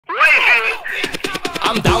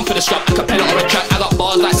I'm down for the scrap, a cappella or a track. I got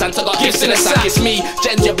bars like Santa, got gifts in a sack. It's me,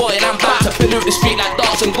 Jen's your boy, and I'm back to pollute the street like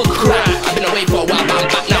dogs and good crap. I've been away for a while, but I'm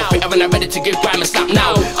back now. Quick, I'm ready to give grime a slap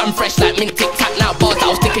now. I'm fresh like mint tic tac now. Bars that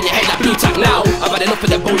will stick in your head like blue tack now. I've had enough of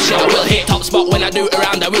the bullshit, I will hit top spot when I do it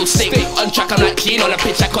around, I will stick. On track, I'm like clean, on a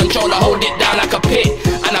pitch, I control, I hold it down like a pit.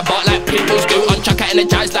 And I bark like pit bulls do. On track, I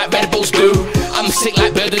energize like Red Bulls do. I'm sick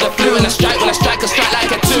like bird of the flu, and I strike when I strike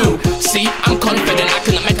like a two. See, I'm confident, I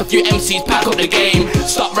can make a few MCs pack up the game.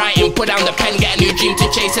 Stop writing, put down the pen, get a new dream to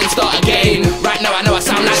chase and start again. Right now I know I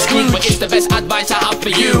sound like Scrooge, but it's the best advice I have for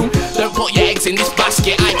you. Don't put your eggs in this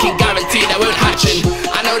basket, I can guarantee they won't hatch.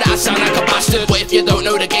 I know that I sound like a bastard, but if you don't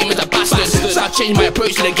know, the game is a bastard. So I've changed my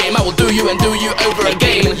approach to the game, I will do you and do you over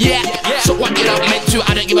again. Yeah, so what you're not meant to,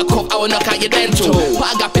 I don't give a cup, I will knock out your dental.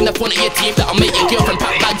 Put a gap in the front of your teeth that'll make your girlfriend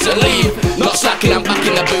pack bags and leave. Not slacking, I'm back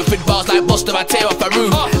in the booth with bars like Buster, I tear off a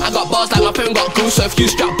roof. I got bars like my phone got goose, so if you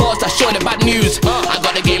strap bars, that's showing the bad news. I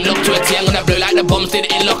got the game locked to a T, I'm gonna blow like the bombs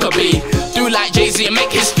did in Lockerbie. Do like Jay-Z and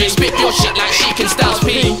make history, spit your shit like Sheik and Styles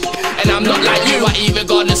P. And I'm not like you, I eat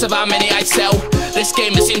regardless of how many I sell. This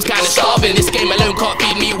game it seems kinda starving, this game alone can't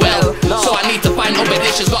feed me well. So I need to find other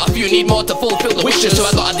dishes, got a few need more to fulfill the wishes. So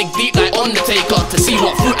I gotta dig deep like Undertaker to see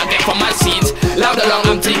what fruit I get from my seeds. Loud along,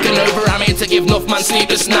 I'm taking over, I'm here to give enough man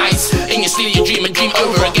sleepless nights. In your sleep you dream and dream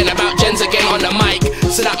over again about Jens again on the mic.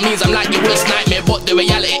 So that means I'm like your worst nightmare, but the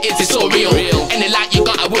reality is it's so real. Any light you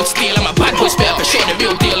got I will steal, I'm a bad boy spitter for sure, the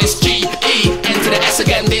real deal is G-E-N to the S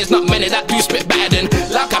again. There's not many that do spit better than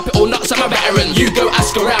Loud Capital Nuts, I'm a veteran. You go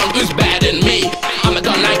ask around who's better than me. I'm a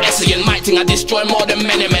gun like Essien, my thing I destroy more than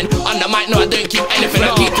many men. On the mic no I don't keep anything,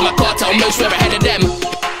 I keep to my cartel, most we're ahead of them.